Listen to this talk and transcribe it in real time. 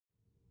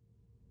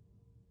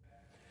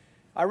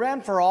I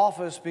ran for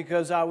office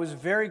because I was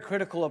very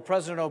critical of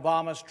President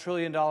Obama's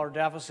trillion-dollar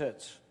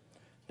deficits.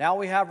 Now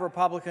we have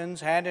Republicans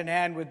hand in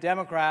hand with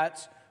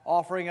Democrats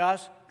offering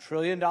us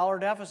trillion-dollar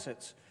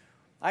deficits.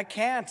 I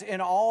can't,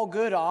 in all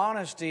good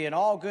honesty and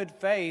all good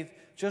faith,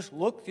 just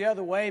look the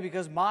other way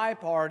because my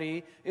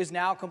party is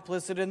now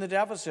complicit in the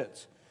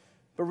deficits.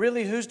 But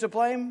really, who's to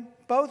blame?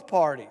 Both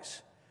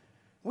parties.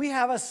 We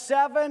have a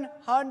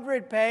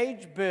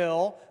 700-page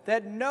bill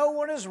that no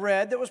one has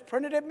read that was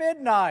printed at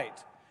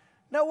midnight.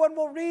 No one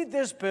will read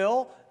this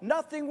bill,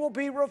 nothing will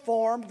be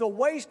reformed, the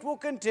waste will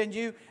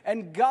continue,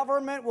 and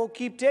government will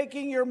keep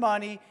taking your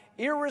money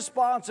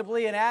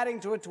irresponsibly and adding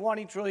to a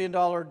 $20 trillion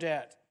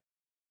debt.